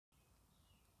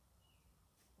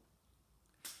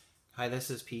Hi,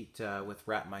 this is Pete with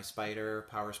Wrap My Spider,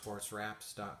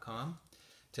 powersportswraps.com.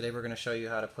 Today we're going to show you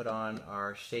how to put on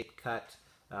our shape cut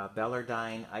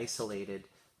Bellerdine isolated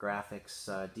graphics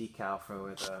decal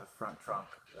for the front trunk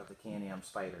of the Can-am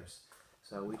Spyders.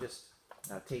 So we just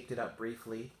taped it up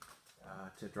briefly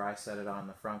to dry set it on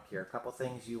the front here. A couple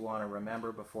things you want to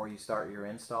remember before you start your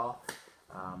install.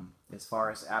 As far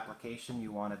as application,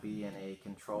 you want to be in a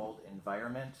controlled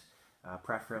environment,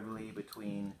 preferably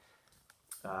between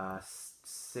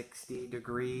 60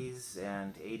 degrees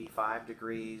and 85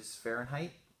 degrees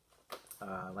Fahrenheit.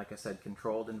 Like I said,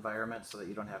 controlled environment so that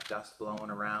you don't have dust blowing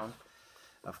around.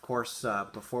 Of course,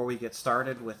 before we get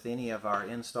started with any of our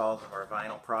installs of our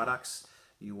vinyl products,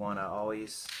 you want to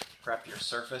always prep your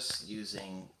surface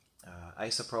using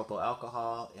isopropyl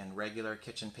alcohol and regular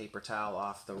kitchen paper towel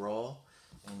off the roll.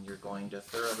 And you're going to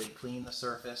thoroughly clean the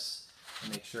surface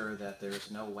to make sure that there's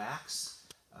no wax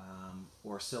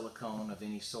or silicone of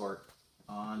any sort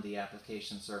on the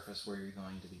application surface where you're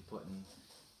going to be putting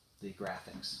the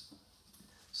graphics.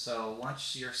 So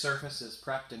once your surface is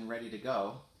prepped and ready to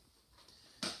go,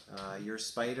 your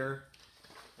Spider,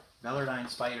 Bellerdine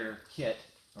Spider kit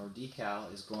or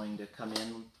decal is going to come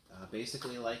in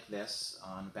basically like this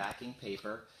on backing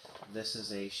paper. This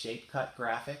is a shape cut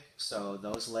graphic, so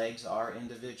those legs are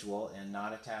individual and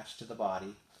not attached to the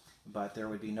body, but there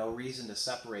would be no reason to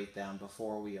separate them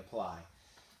before we apply.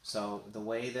 So the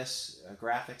way this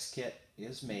graphics kit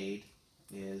is made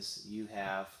is you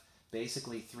have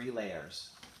basically three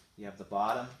layers. You have the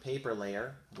bottom paper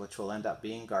layer, which will end up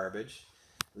being garbage.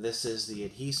 This is the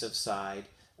adhesive side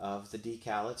of the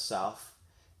decal itself,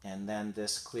 and then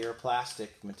this clear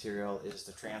plastic material is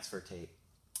the transfer tape.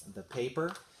 The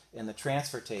paper and the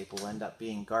transfer tape will end up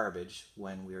being garbage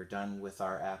when we're done with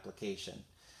our application.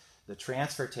 The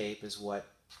transfer tape is what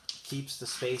keeps the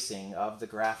spacing of the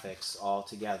graphics all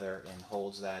together and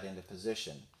holds that into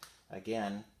position.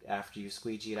 Again, after you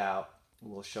squeegee it out,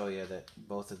 we'll show you that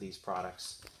both of these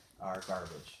products are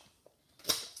garbage.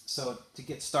 So to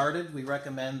get started, we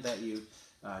recommend that you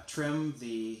trim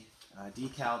the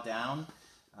decal down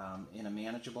in a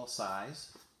manageable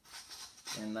size.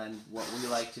 And then what we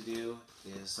like to do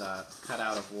is cut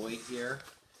out a void here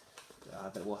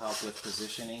that will help with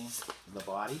positioning the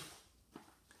body.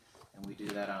 And we do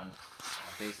that on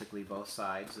basically both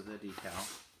sides of the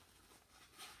decal.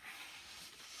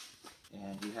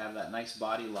 And you have that nice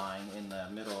body line in the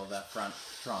middle of that front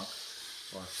trunk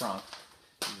or front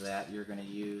that you're going to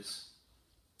use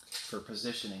for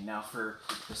positioning. Now, for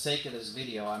the sake of this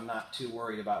video, I'm not too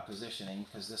worried about positioning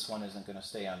because this one isn't going to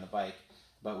stay on the bike,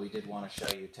 but we did want to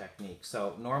show you technique.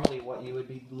 So normally what you would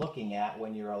be looking at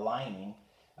when you're aligning,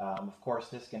 of course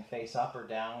this can face up or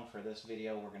down. For this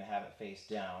video we're going to have it face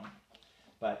down,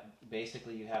 but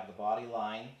basically you have the body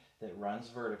line that runs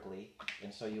vertically,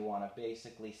 and so you want to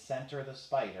basically center the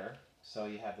spider, so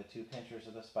you have the two pinchers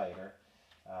of the spider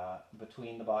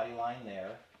between the body line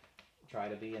there. Try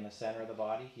to be in the center of the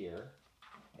body here,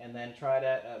 and then try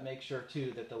to make sure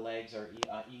too that the legs are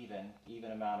even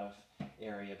amount of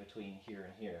area between here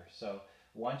and here. So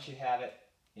once you have it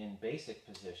in basic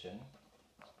position,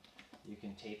 you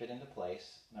can tape it into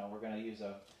place. Now we're going to use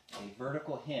a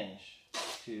vertical hinge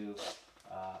to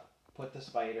put the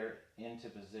spider into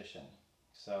position.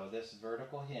 So this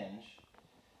vertical hinge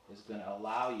is going to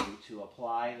allow you to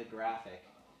apply the graphic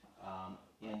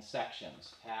in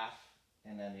sections, half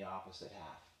and then the opposite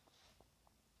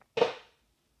half.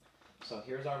 So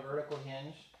here's our vertical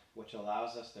hinge, which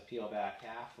allows us to peel back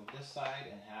half of this side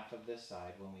and half of this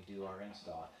side when we do our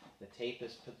install. The tape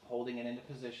is holding it into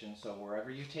position, so wherever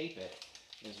you tape it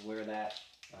is where that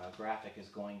graphic is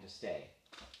going to stay.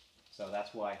 So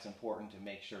that's why it's important to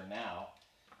make sure now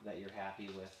that you're happy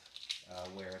with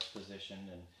where it's positioned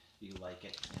and you like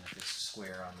it, and if it's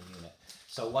square on the unit.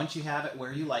 So once you have it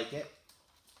where you like it,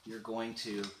 you're going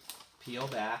to peel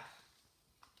back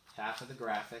half of the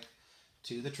graphic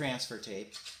to the transfer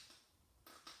tape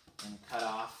and cut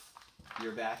off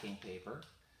your backing paper,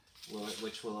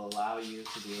 which will allow you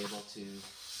to be able to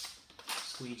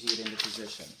squeegee it into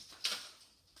position.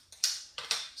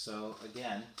 So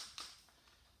again,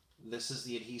 this is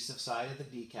the adhesive side of the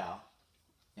decal,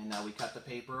 and now we cut the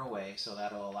paper away, so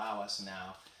that'll allow us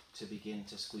now to begin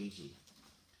to squeegee.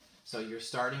 So you're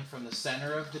starting from the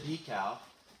center of the decal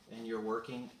and you're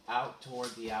working out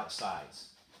toward the outsides.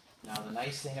 Now the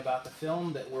nice thing about the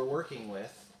film that we're working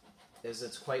with is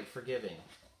it's quite forgiving.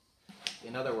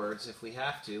 In other words, if we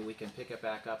have to, we can pick it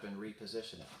back up and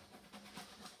reposition it.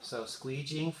 So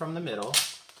squeegeeing from the middle,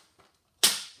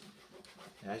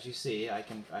 as you see, I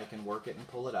can work it and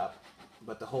pull it up,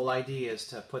 but the whole idea is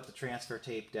to put the transfer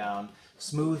tape down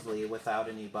smoothly without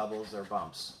any bubbles or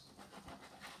bumps.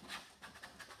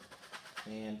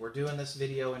 And we're doing this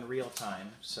video in real time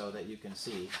so that you can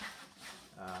see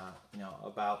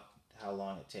about how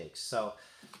long it takes. So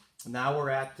now we're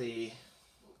at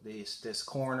this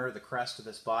corner, the crest of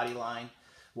this body line.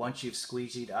 Once you've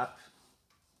squeegeed up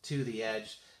to the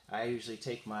edge, I usually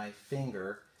take my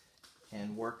finger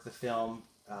and work the film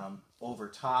over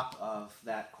top of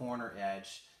that corner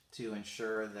edge to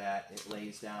ensure that it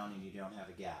lays down and you don't have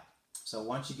a gap. So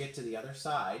once you get to the other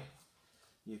side,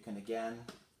 you can again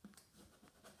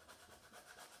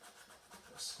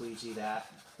squeegee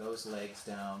those legs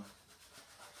down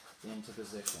into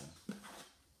position.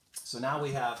 So now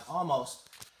we have almost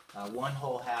one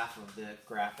whole half of the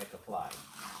graphic applied.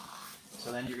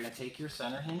 So then you're going to take your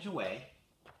center hinge away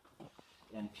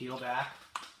and peel back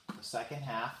the second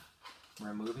half,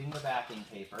 removing the backing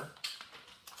paper.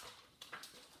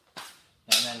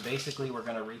 And then basically we're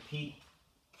going to repeat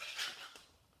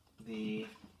the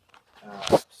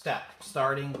step,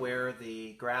 starting where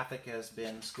the graphic has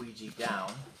been squeegeed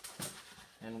down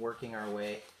and working our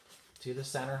way to the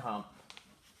center hump,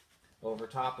 over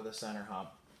top of the center hump,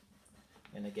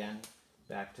 and again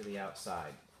back to the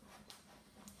outside.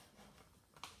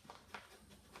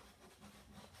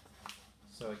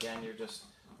 So again, you're just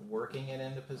working it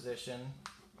into position.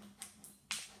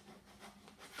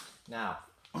 Now,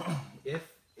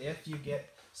 if you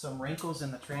get some wrinkles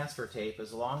in the transfer tape,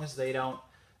 as long as they don't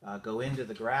go into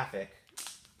the graphic,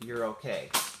 you're okay.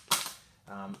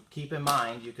 Keep in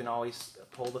mind, you can always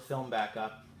pull the film back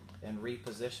up and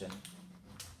reposition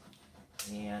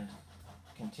and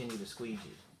continue to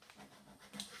squeegee.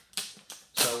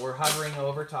 So we're hovering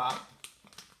over top.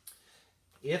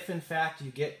 If in fact you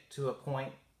get to a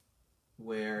point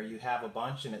where you have a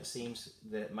bunch and it seems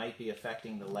that it might be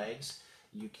affecting the legs,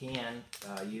 you can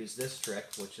use this trick,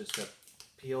 which is to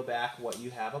peel back what you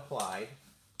have applied,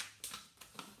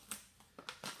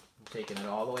 taking it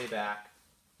all the way back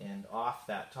and off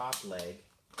that top leg,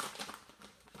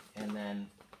 and then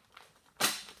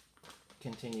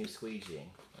continue squeegeeing.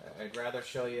 I'd rather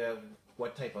show you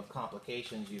what type of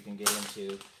complications you can get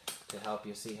into to help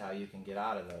you see how you can get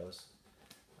out of those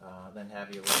than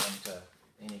have you run into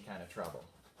any kind of trouble.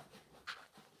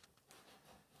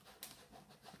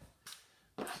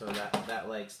 So that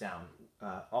leg's down.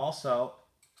 Also,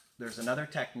 there's another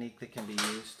technique that can be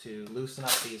used to loosen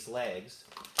up these legs,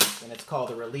 and it's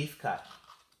called a relief cut.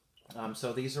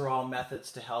 So these are all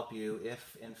methods to help you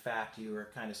if in fact you are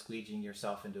kind of squeegeeing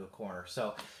yourself into a corner.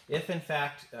 So if in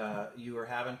fact you are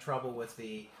having trouble with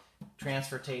the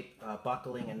transfer tape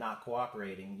buckling and not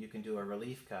cooperating, you can do a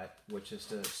relief cut, which is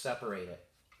to separate it.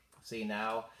 See,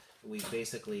 now we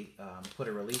basically put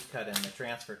a relief cut in the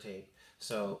transfer tape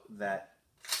so that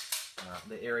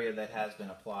the area that has been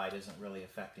applied isn't really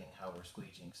affecting how we're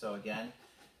squeegeeing. So again,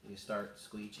 you start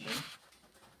squeegeeing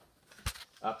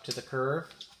up to the curve.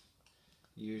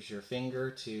 Use your finger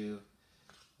to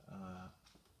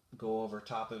go over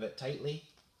top of it tightly,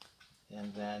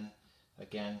 and then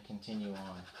again continue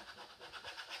on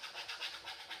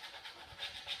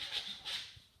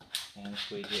and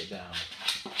squeegee it down.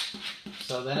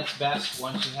 So then it's best,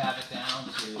 once you have it down,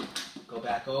 to go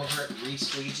back over it,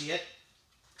 re-squeegee it.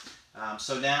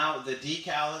 So now the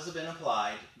decal has been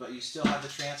applied, but you still have the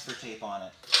transfer tape on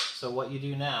it. So what you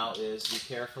do now is you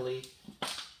carefully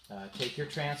take your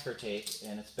transfer tape,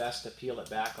 and it's best to peel it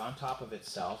back on top of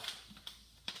itself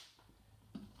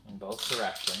in both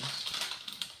directions.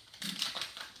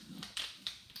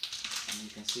 And you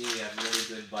can see we have really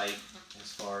good bite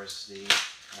as far as the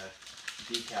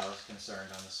decal is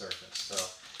concerned on the surface. So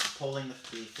pulling the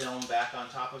film back on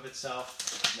top of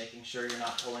itself, making sure you're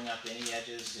not pulling up any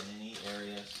edges in any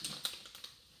areas.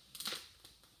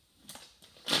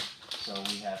 So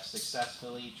we have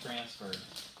successfully transferred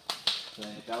the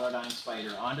Bellerdine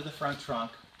Spider onto the front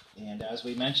trunk, and as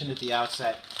we mentioned at the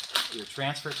outset, your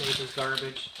transfer tape is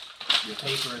garbage, your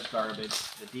paper is garbage,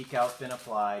 the decal's been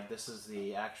applied. This is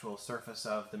the actual surface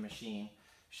of the machine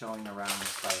showing around the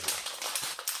Spider.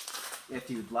 If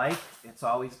you'd like, it's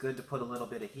always good to put a little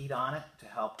bit of heat on it to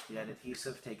help that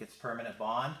adhesive take its permanent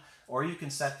bond, or you can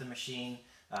set the machine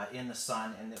in the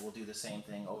sun and it will do the same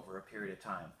thing over a period of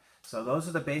time. So those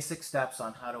are the basic steps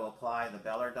on how to apply the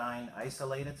Bellerdine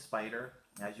Isolated Spider.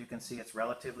 As you can see, it's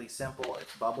relatively simple.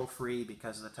 It's bubble free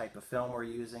because of the type of film we're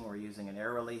using. We're using an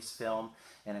air release film,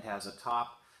 and it has a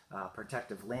top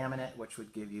protective laminate which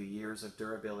would give you years of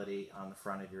durability on the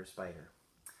front of your Spider.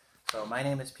 So my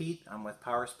name is Pete. I'm with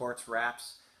Power Sports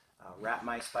Wraps,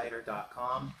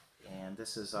 wrapmyspider.com, and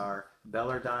this is our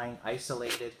Bellerdine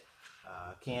Isolated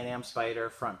Can-am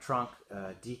Spyder front trunk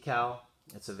decal.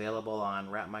 It's available on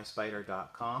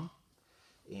wrapmyspider.com,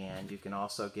 and you can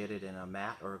also get it in a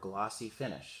matte or glossy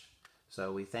finish.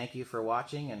 So we thank you for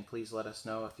watching, and please let us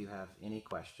know if you have any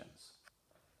questions.